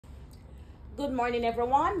Good morning,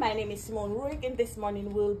 everyone. My name is Simone Rurik, and this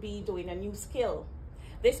morning we'll be doing a new skill.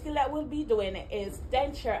 The skill that we'll be doing is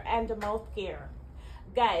denture and mouth care.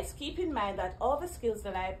 Guys, keep in mind that all the skills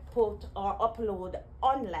that I put or upload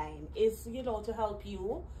online is, to help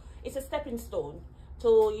you. It's a stepping stone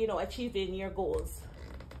to, achieving your goals.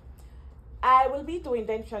 I will be doing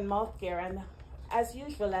denture and mouth care, and as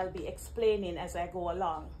usual, I'll be explaining as I go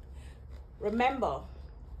along. Remember,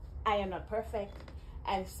 I am not perfect,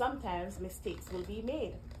 and sometimes mistakes will be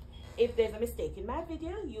made. If there's a mistake in my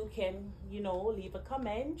video, you can, leave a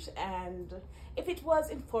comment, and if it was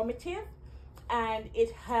informative and it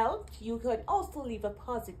helped, you can also leave a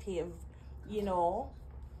positive,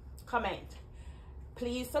 comment.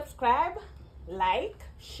 Please subscribe, like,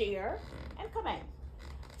 share, and comment.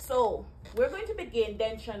 So we're going to begin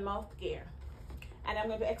denture and mouth care, and I'm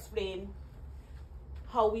going to explain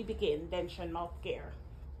how we begin denture and mouth care.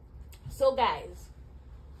 So guys,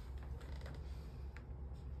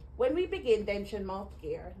 when we begin denture and mouth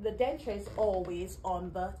care, the denture is always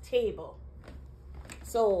on the table.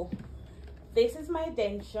 So this is my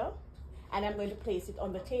denture, and I'm going to place it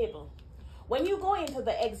on the table. When you go into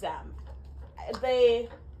the exam, the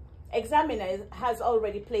examiner has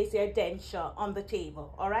already placed your denture on the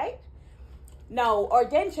table, all right? Now, our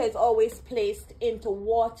denture is always placed into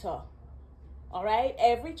water, all right?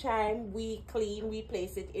 Every time we clean, we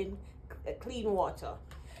place it in clean water.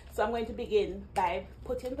 So I'm going to begin by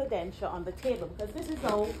putting the denture on the table, because this is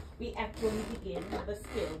how we actually begin the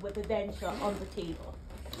skill, with the denture on the table.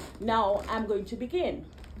 Now I'm going to begin.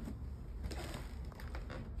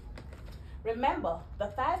 Remember, the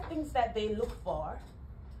 5 things that they look for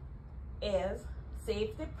is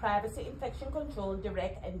safety, privacy, infection control,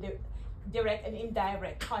 direct and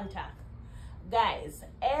indirect contact. Guys,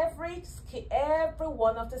 every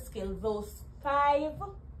one of the skills,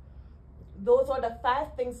 those are the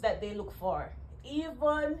 5 things that they look for.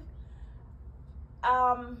 Even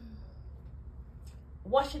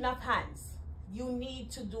washing of hands, you need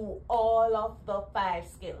to do all of the 5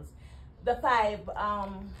 skills, the 5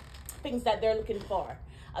 things that they're looking for.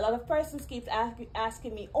 A lot of persons keep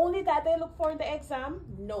asking me, only that they look for in the exam?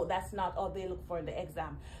 No, that's not all they look for in the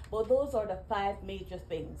exam. But those are the 5 major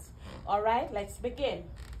things. All right, let's begin.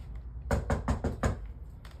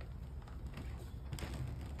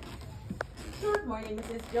 Good morning,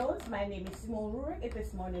 Mrs. Jones. My name is Simone Rurik, and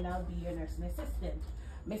this morning I'll be your nursing assistant.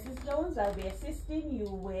 Mrs. Jones, I'll be assisting you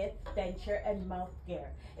with denture and mouth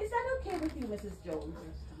care. Is that okay with you, Mrs. Jones?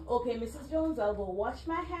 Okay, Mrs. Jones, I'll go wash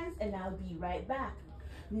my hands and I'll be right back.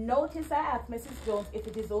 Notice I asked Mrs. Jones if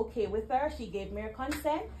it is okay with her. She gave me her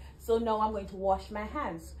consent, so now I'm going to wash my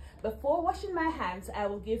hands. Before washing my hands, I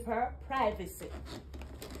will give her privacy.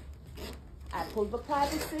 I pull the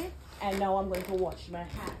privacy, and now I'm going to wash my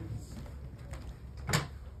hands.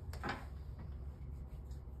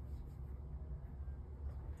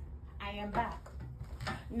 I am back.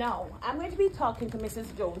 Now, I'm going to be talking to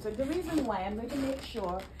Mrs. Jones, and the reason why I'm going to make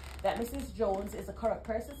sure that Mrs. Jones is the correct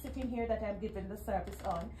person sitting here that I'm giving the service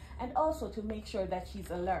on, and also to make sure that she's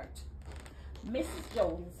alert. Mrs.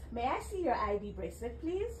 Jones, may I see your ID bracelet,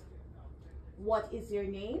 please? What is your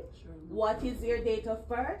name? Sure. What is your date of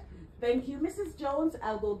birth? Thank you, Mrs. Jones.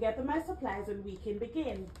 I'll go gather my supplies and we can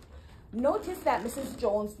begin. Notice that Mrs.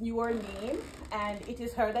 Jones knew her name, and it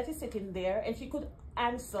is her that is sitting there, and she could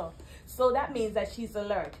answer. So that means that she's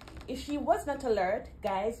alert. If she was not alert,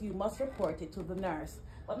 guys, you must report it to the nurse.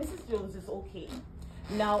 But Mrs. Jones is okay.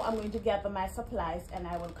 Now I'm going to gather my supplies and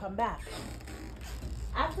I will come back.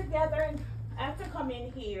 After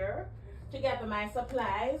coming here to gather my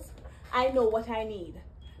supplies, I know what I need.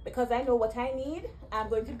 Because I know what I need, I'm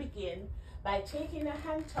going to begin by taking a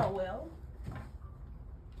hand towel.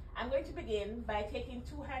 I'm going to begin by taking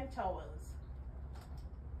 2 hand towels.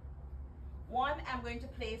 One, I'm going to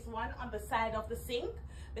place one on the side of the sink,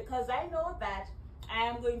 because I know that I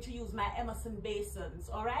am going to use my Emerson basins,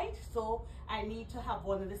 all right? So I need to have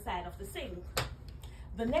one on the side of the sink.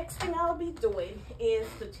 The next thing I'll be doing is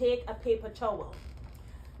to take a paper towel.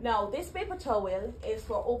 Now, this paper towel is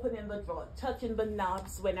for opening the drawer, touching the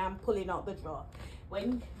knobs when I'm pulling out the drawer.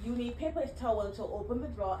 When you need paper towel to open the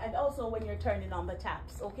drawer, and also when you're turning on the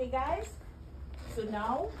taps, okay guys? So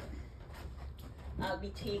now I'll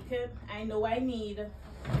be taking, I know I need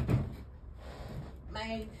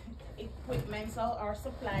my equipment or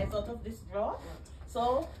supplies out of this drawer.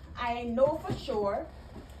 So I know for sure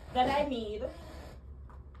that I need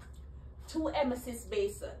 2 emesis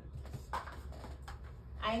basins.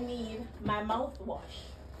 I need my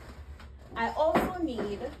mouthwash. I also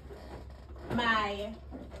need my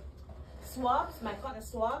swabs, my cotton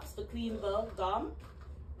swabs to clean the gum.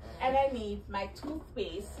 And I need my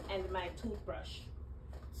toothpaste and my toothbrush.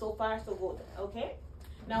 So far so good. Okay,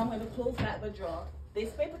 now I'm going to close back the drawer.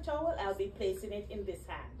 This paper towel, I'll be placing it in this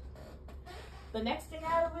hand. The next thing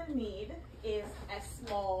I will need is a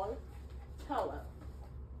small towel.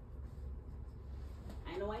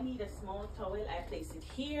 I know I need a small towel. I place it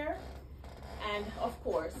here, and of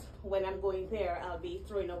course when I'm going there, I'll be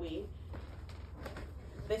throwing away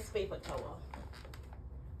this paper towel.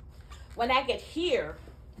 When I get here,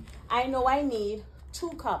 I know I need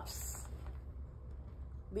 2 cups.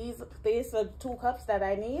 These are 2 cups that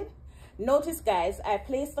I need. Notice guys, I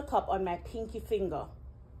place the cup on my pinky finger.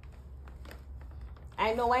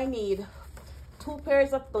 I know I need 2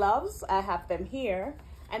 pairs of gloves. I have them here.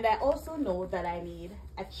 And I also know that I need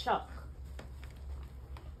a chalk.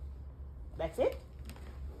 That's it.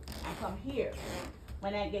 I come here.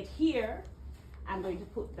 When I get here, I'm going to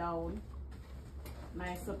put down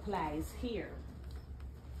my supplies here.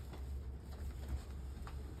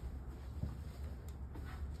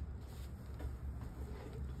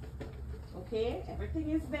 Okay, everything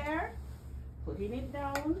is there. Putting it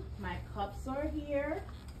down. My cups are here.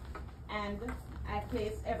 And I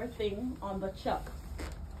place everything on the chalk.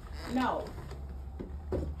 Now,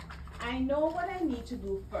 I know what I need to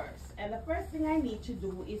do first. And the first thing I need to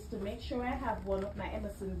do is to make sure I have one of my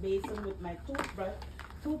Emerson basin with my toothbrush,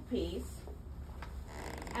 toothpaste.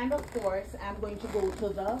 And of course, I'm going to go to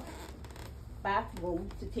the bathroom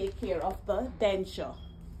to take care of the denture.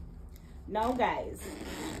 Now guys,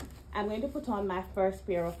 I'm going to put on my first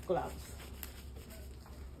pair of gloves.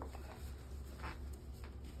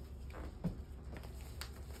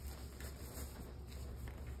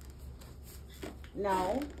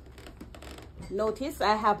 Now, notice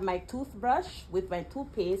I have my toothbrush with my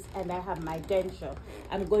toothpaste and I have my denture.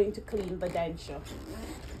 I'm going to clean the denture.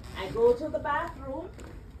 I go to the bathroom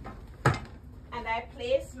and I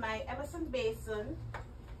place my Emerson basin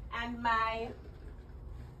and my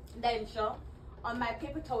denture on my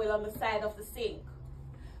paper towel on the side of the sink.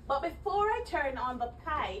 But before I turn on the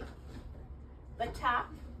pipe, the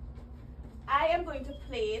tap, I am going to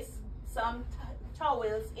place some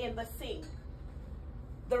towels in the sink.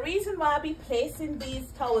 The reason why I'll be placing these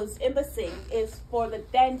towels in the sink is for the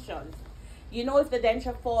dentures. You know, if the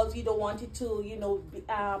denture falls, you don't want it to, you know,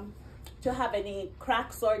 to have any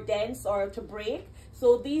cracks or dents or to break.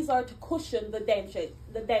 So these are to cushion the denture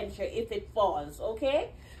if it falls,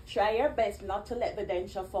 okay? Try your best not to let the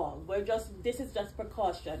denture fall. This is just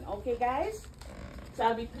precaution, okay guys? So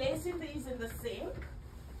I'll be placing these in the sink.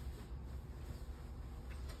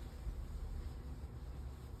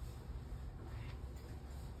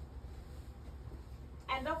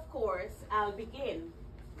 And of course, I'll begin.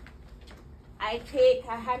 I take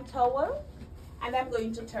a hand towel and I'm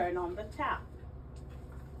going to turn on the tap.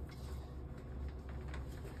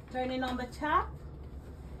 Turning on the tap,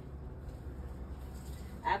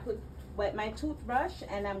 I wet my toothbrush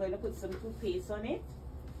and I'm going to put some toothpaste on it.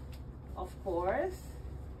 Of course,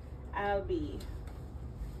 I'll be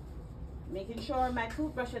making sure my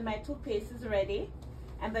toothbrush and my toothpaste is ready.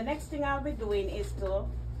 And the next thing I'll be doing is to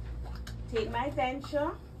take my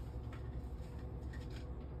denture,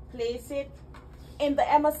 place it in the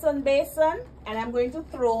Emerson basin, and I'm going to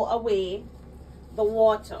throw away the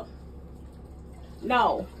water.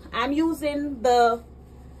 Now, I'm using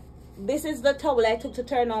this is the towel I took to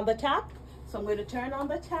turn on the tap. So I'm going to turn on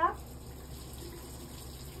the tap.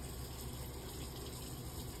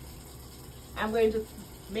 I'm going to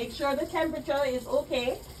make sure the temperature is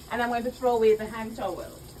okay, and I'm going to throw away the hand towel.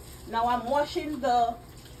 Now I'm washing the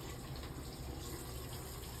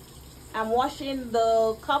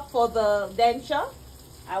cup for the denture.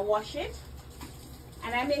 I wash it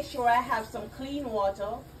and I make sure I have some clean water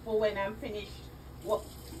for when I'm finished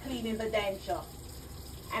cleaning the denture.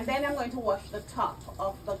 And then I'm going to wash the top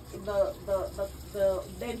of the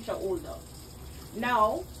denture holder.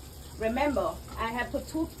 Now, remember, I have put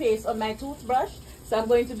toothpaste on my toothbrush, so I'm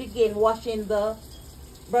going to begin brushing the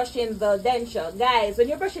denture. Guys, when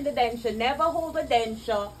you're brushing the denture, never hold the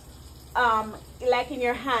denture like in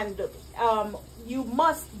your hand. You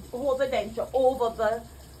must hold the denture over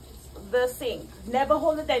the sink. Never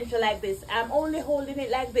hold the denture like this. I'm only holding it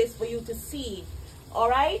like this for you to see, all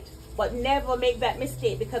right? But never make that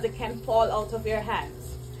mistake because it can fall out of your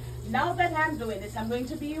hands. Now that I'm doing this, I'm going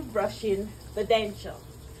to be brushing the denture.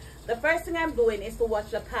 The first thing I'm doing is to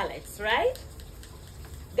wash the pallets, right?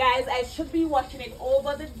 Guys, I should be washing it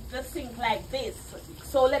over the sink like this.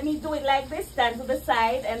 So let me do it like this, stand to the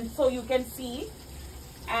side, and so you can see.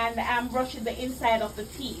 And I'm brushing the inside of the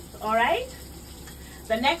teeth, all right?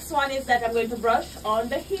 The next one is that I'm going to brush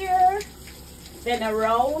under here, then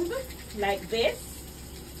around like this,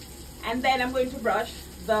 and then I'm going to brush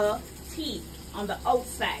the teeth on the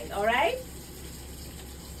outside, all right?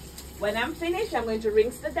 When I'm finished, I'm going to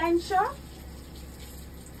rinse the denture.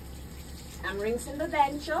 I'm rinsing the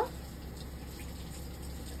denture.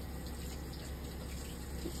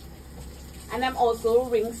 And I'm also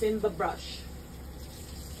rinsing the brush.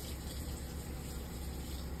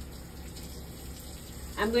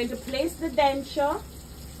 I'm going to place the denture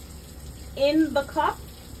in the cup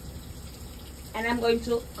and I'm going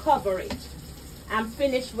to cover it. I'm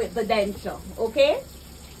finished with the denture, okay?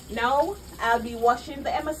 Now I'll be washing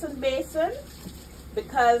the Emerson basin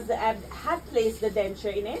because I had placed the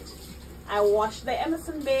denture in it. I washed the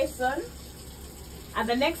Emerson basin, and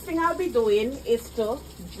the next thing I'll be doing is to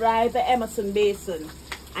dry the Emerson basin.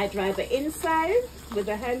 I dry the inside with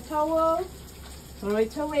a hand towel, throw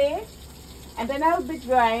it away, and then I'll be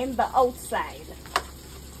drying the outside,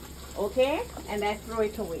 okay? And I throw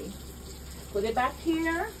it away. Put it back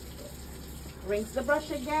here, rinse the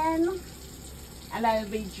brush again, and I'll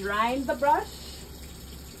be drying the brush,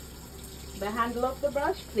 the handle of the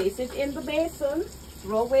brush, place it in the basin,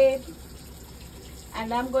 throw away.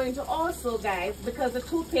 And I'm going to also, guys, because the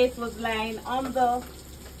toothpaste was lying on the,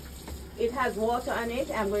 it has water on it,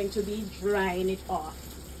 I'm going to be drying it off.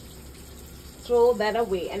 Throw that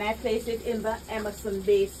away, and I place it in the Emerson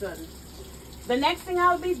basin. The next thing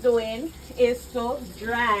I'll be doing is to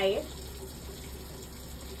dry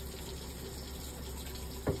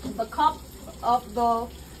the cup of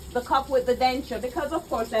the cup with the denture, because of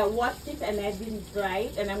course I washed it and I didn't dry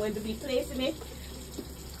it, and I'm going to be placing it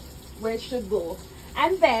where it should go.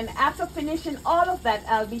 And then after finishing all of that,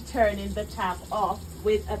 I'll be turning the tap off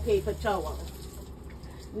with a paper towel.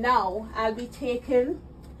 Now I'll be taking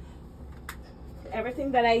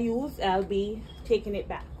everything that I use, I'll be taking it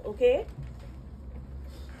back, okay?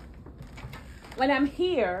 When I'm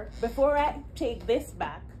here, before I take this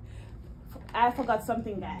back, I forgot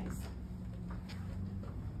something, guys.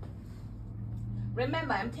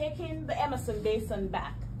 Remember, I'm taking the Emerson basin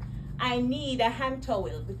back. I need a hand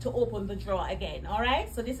towel to open the drawer again, all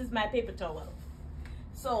right? So this is my paper towel.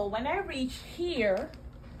 So when I reach here,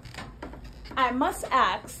 I must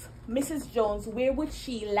ask Mrs. Jones, where would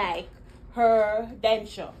she like her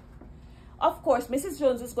denture? Of course, Mrs.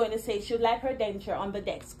 Jones is going to say she'd like her denture on the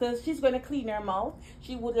desk because she's going to clean her mouth.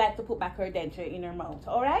 She would like to put back her denture in her mouth,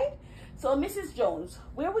 all right? So Mrs. Jones,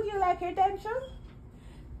 where would you like your denture?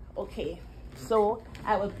 Okay, so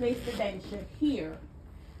I will place the denture here.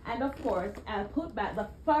 And of course, I'll put back the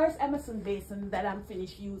first Emerson basin that I'm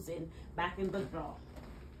finished using back in the drawer.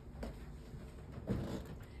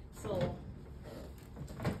 So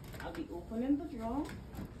I'll be opening the drawer.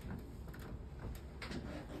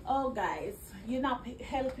 Oh guys, you're not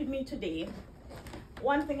helping me today.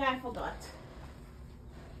 One thing I forgot.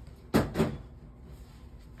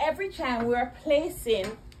 Every time we're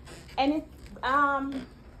placing any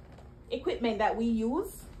equipment that we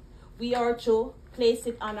use, we are to place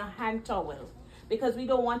it on a hand towel because we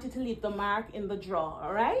don't want it to leave the mark in the drawer,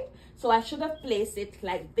 all right? So I should have placed it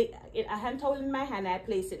like this, a hand towel in my hand. I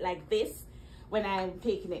place it like this when I'm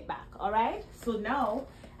taking it back, all right? So now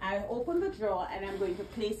I open the drawer and I'm going to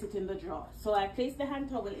place it in the drawer. So I place the hand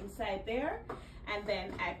towel inside there, and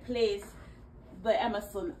then I place the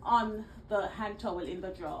Emerson on the hand towel in the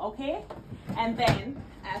drawer, okay? And then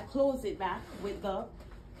I close it back with the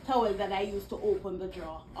towel that I used to open the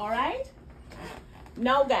drawer, all right?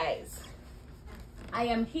 Now guys, I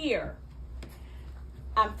am here.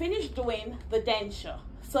 I'm finished doing the denture.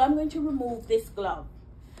 So I'm going to remove this glove.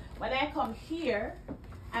 When I come here,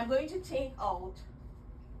 I'm going to take out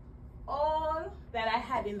all that I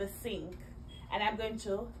had in the sink and I'm going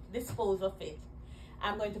to dispose of it.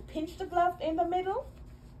 I'm going to pinch the glove in the middle,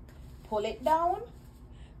 pull it down,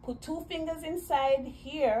 put 2 fingers inside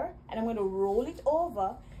here, and I'm going to roll it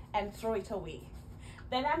over and throw it away.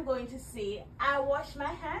 Then I'm going to say, I wash my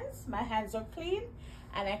hands are clean,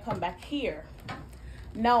 and I come back here.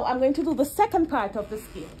 Now I'm going to do the second part of the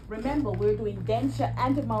skill. Remember, we're doing denture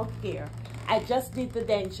and mouth care. I just did the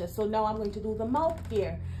denture, so now I'm going to do the mouth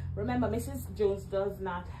care. Remember, Mrs. Jones does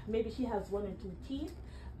not, maybe she has 1 or 2 teeth,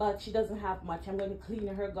 but she doesn't have much. I'm going to clean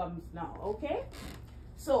her gums now, okay?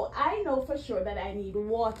 So I know for sure that I need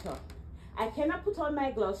water. I cannot put on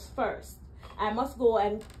my gloves first. I must go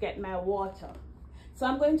and get my water. So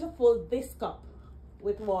I'm going to fill this cup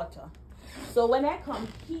with water. So when I come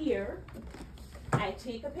here, I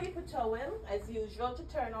take a paper towel, as usual, to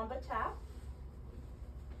turn on the tap.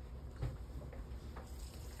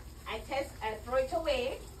 I throw it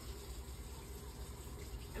away.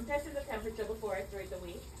 I'm testing the temperature before I throw it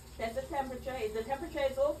away. Test the temperature. If the temperature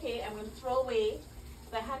is okay, I'm going to throw away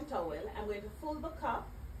the hand towel. I'm going to fill the cup.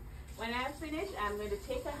 When I'm finished, I'm going to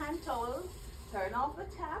take a hand towel, turn off the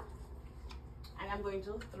tap, and I'm going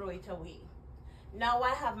to throw it away. Now I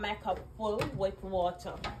have my cup full with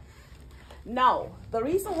water. Now, the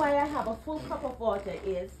reason why I have a full cup of water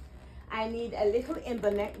is I need a little in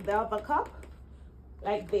the other cup,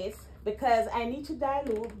 like this, because I need to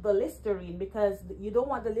dilute the Listerine, because you don't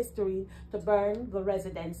want the Listerine to burn the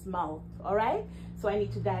resident's mouth, all right? So I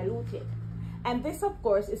need to dilute it. And this, of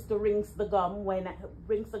course, is to rinse the gum when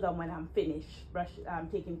I'm finished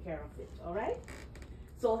taking care of it, all right?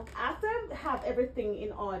 So after I have everything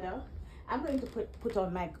in order, I'm going to put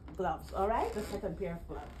on my gloves, all right? The second pair of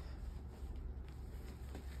gloves.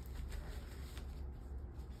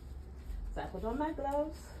 So I put on my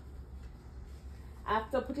gloves.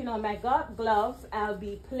 After putting on my gloves, I'll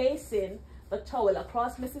be placing the towel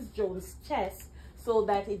across Mrs. Jones' chest so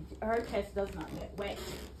that her chest does not get wet.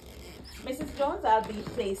 Mrs. Jones, I'll be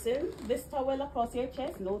placing this towel across your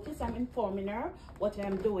chest. Notice I'm informing her what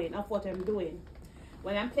I'm doing.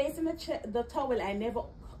 When I'm placing the towel, I never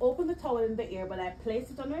open the towel in the air, but I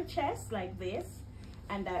place it on her chest like this,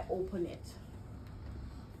 and I open it.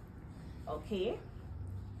 Okay.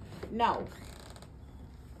 Now,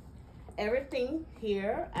 everything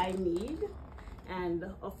here I need, and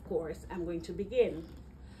of course I'm going to begin.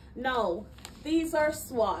 Now, these are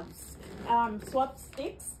swabs, swab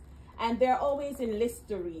sticks, and they're always in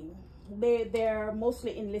Listerine. They're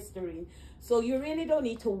mostly in Listerine, so you really don't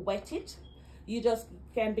need to wet it. You just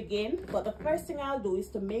can begin. But the first thing I'll do is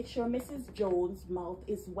to make sure Mrs. Jones' mouth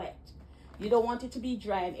is wet. You don't want it to be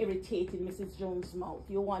dry and irritating Mrs. Jones' mouth.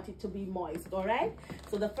 You want it to be moist, all right?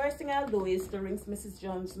 So the first thing I'll do is to rinse Mrs.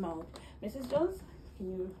 Jones' mouth. Mrs. Jones, can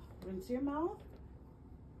you rinse your mouth?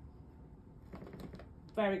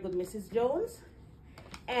 Very good, Mrs. Jones.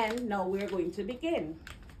 And now we're going to begin.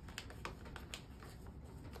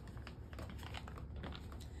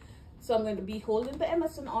 So I'm going to be holding the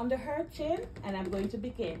Emerson under her chin, and I'm going to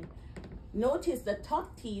begin. Notice the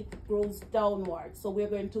top teeth grows downward, so we're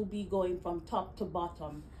going to be going from top to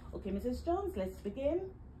bottom. Okay, Mrs. Jones, let's begin.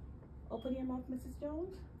 Open your mouth, Mrs.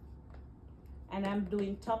 Jones. And I'm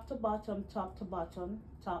doing top to bottom, top to bottom,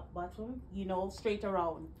 top, bottom, you know, straight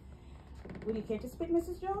around. Will you care to spit,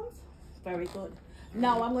 Mrs. Jones? Very good.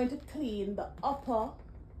 Now I'm going to clean the upper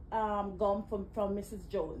gum from Mrs.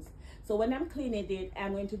 Jones. So when I'm cleaning it,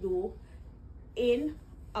 I'm going to do in,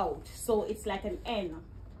 out. So it's like an N.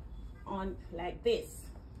 On like this.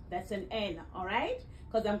 That's an N, all right?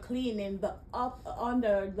 Because I'm cleaning the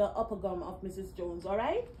under the upper gum of Mrs. Jones, all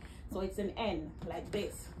right? So it's an N like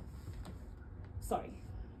this. Sorry.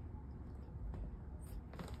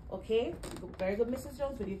 Okay, very good, Mrs.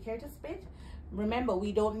 Jones. Will you care to spit? Remember,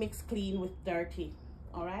 we don't mix clean with dirty,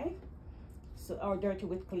 all right? So, or dirty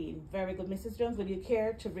with clean. Very good, Mrs. Jones. Will you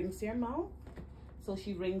care to rinse your mouth? So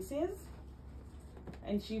she rinses.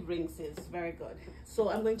 And she rinses. Very good. So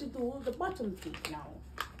I'm going to do the bottom teeth now.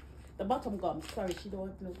 The bottom gum. Sorry, she don't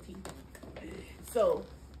have no teeth. So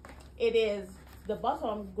it is, the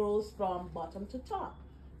bottom grows from bottom to top.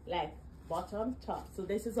 Like bottom, top. So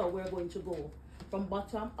this is how we're going to go. From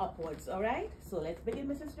bottom upwards. Alright? So let's begin,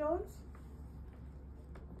 Mrs. Jones.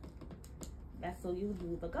 That's how you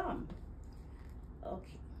do the gum.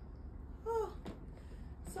 Okay. Oh,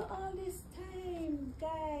 so all this time,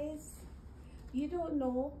 guys, you don't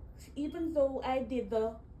know, even though I did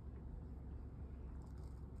the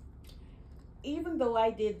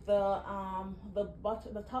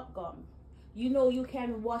top gum, you know, you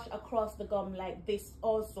can wash across the gum like this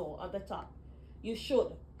also at the top. You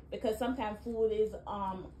should, because sometimes food is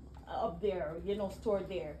up there, you know, stored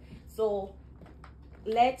there. So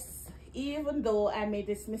even though I made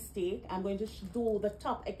this mistake, I'm going to do the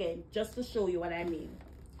top again just to show you what I mean.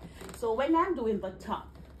 So when I'm doing the top,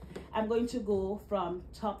 I'm going to go from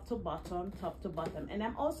top to bottom, and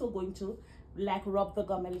I'm also going to like rub the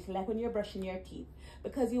gum a little, like when you're brushing your teeth,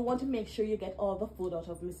 because you want to make sure you get all the food out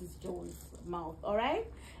of Mrs. Jones' mouth, all right?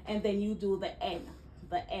 And then you do the N,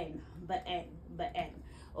 the N, the N, the N.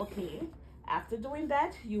 Okay, after doing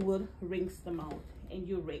that, you will rinse the mouth, and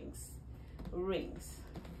you rings.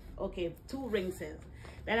 Okay, 2 rinses.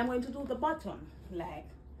 Then I'm going to do the bottom, like,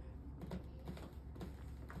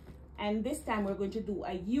 and this time we're going to do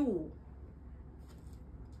a U,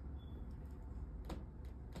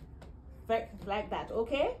 like that,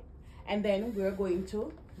 okay? And then we're going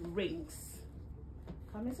to rings.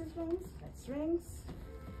 Come, Mrs. Jones,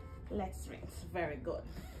 let's rings. Very good.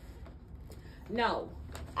 Now,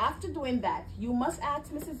 after doing that, you must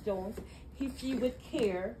ask Mrs. Jones if she would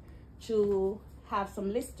care to have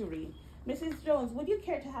some Listerine. Mrs. Jones, would you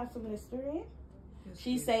care to have some Listerine? Yes,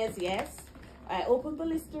 she says yes. I open the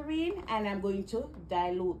Listerine and I'm going to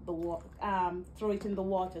dilute the water, throw it in the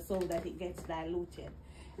water so that it gets diluted.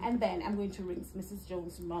 And then I'm going to rinse Mrs.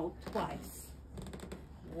 Jones' mouth twice.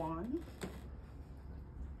 One.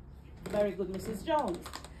 Very good, Mrs. Jones.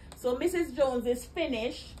 So Mrs. Jones is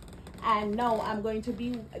finished, and now I'm going to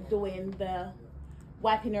be doing the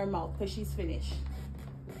wiping her mouth because she's finished.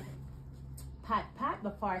 Pat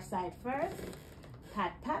the far side first.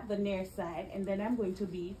 Pat the near side, and then I'm going to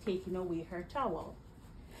be taking away her towel.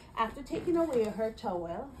 After taking away her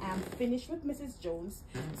towel, I'm finished with Mrs. Jones.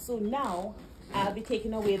 So now I'll be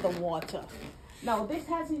taking away the water. Now this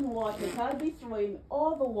has in water, so I'll be throwing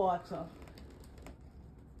all the water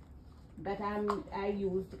that I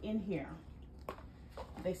used in here.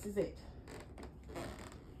 This is it.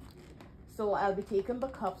 So I'll be taking the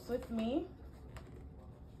cups with me,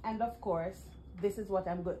 and of course this is what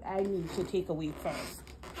I need to take away first.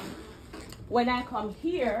 When I come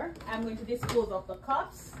here, I'm going to dispose of the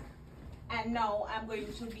cups, and now I'm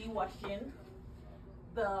going to be washing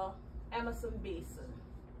the Emerson basin.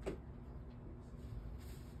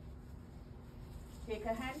 Take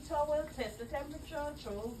a hand towel, test the temperature,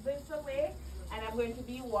 throw this away, and I'm going to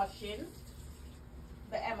be washing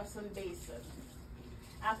the Emerson basin.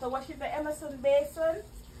 After washing the Emerson basin,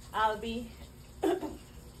 I'll be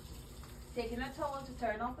taking a towel to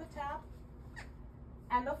turn off the tap,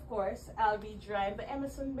 and of course I'll be drying the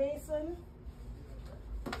Emerson basin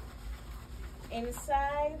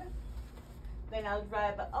inside, then I'll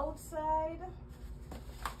dry the outside,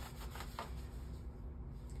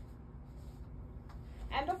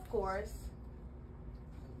 and of course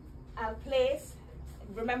I'll place,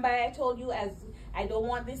 remember I told you as I don't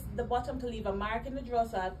want the bottom to leave a mark in the drawer,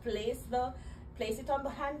 so I'll place it on the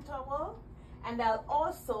hand towel, and I'll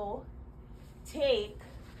also take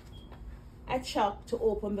a chalk to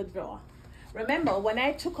open the drawer. Remember, when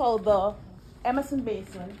I took out the Emerson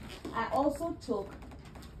basin, I also took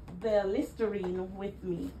the Listerine with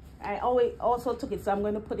me. I also took it, so I'm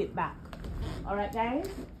going to put it back. All right, guys?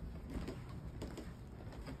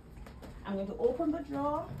 I'm going to open the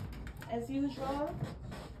drawer as usual.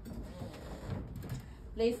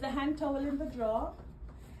 Place the hand towel in the drawer,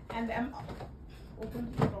 and I'm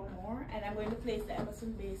open the drawer more, and I'm going to place the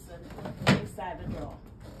Emerson basin inside the drawer.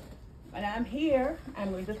 When I'm here,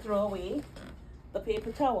 I'm going to throw away the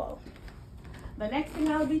paper towel. The next thing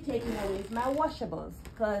I'll be taking away is my washables,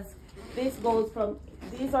 because these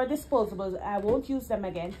are disposables. I won't use them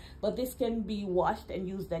again, but this can be washed and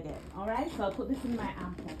used again. All right, so I'll put this in my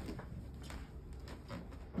armpit.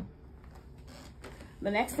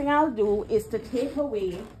 The next thing I'll do is to take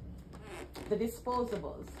away the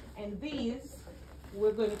disposables, and these,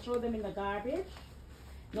 we're going to throw them in the garbage.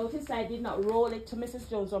 Notice I did not roll it to Mrs.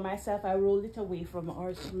 Jones or myself. I rolled it away from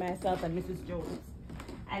myself and Mrs. Jones.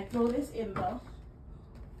 I throw this in the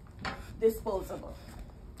disposable.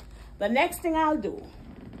 The next thing I'll do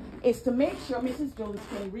is to make sure Mrs. Jones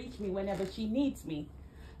can reach me whenever she needs me.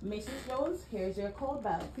 Mrs. Jones, here's your call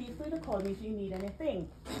bell. Feel free to call me if you need anything.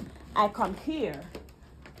 I come here.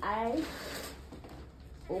 I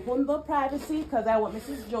open the privacy because I want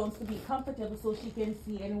Mrs. Jones to be comfortable so she can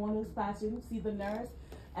see anyone who's passing, see the nurse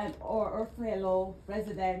or fellow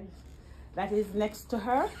resident that is next to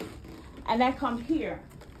her. And I come here.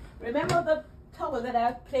 Remember the towel that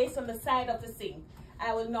I placed on the side of the sink?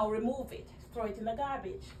 I will now remove it, throw it in the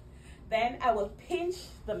garbage. Then I will pinch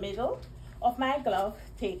the middle of my glove,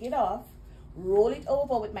 take it off, roll it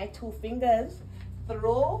over with my 2 fingers,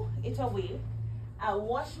 throw it away. I'll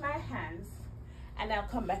wash my hands, and I'll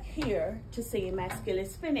come back here to say my skill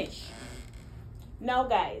is finished. Now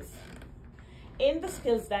guys, in the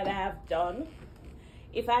skills that I have done,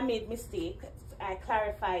 if I made mistakes, I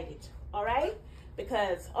clarified it, all right?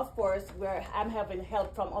 Because of course I'm having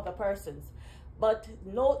help from other persons. But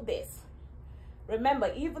note this,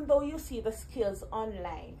 remember, even though you see the skills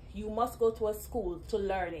online, you must go to a school to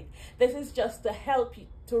learn it. This is just to help you,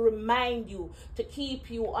 to remind you, to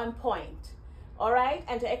keep you on point. All right,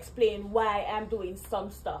 and to explain why I'm doing some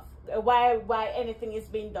stuff, why anything is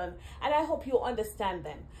being done, and I hope you understand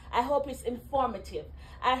them. I hope it's informative.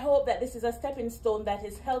 I hope that this is a stepping stone that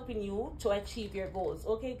is helping you to achieve your goals.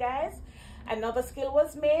 Okay, guys, another skill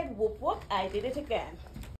was made. Whoop whoop, I did it again.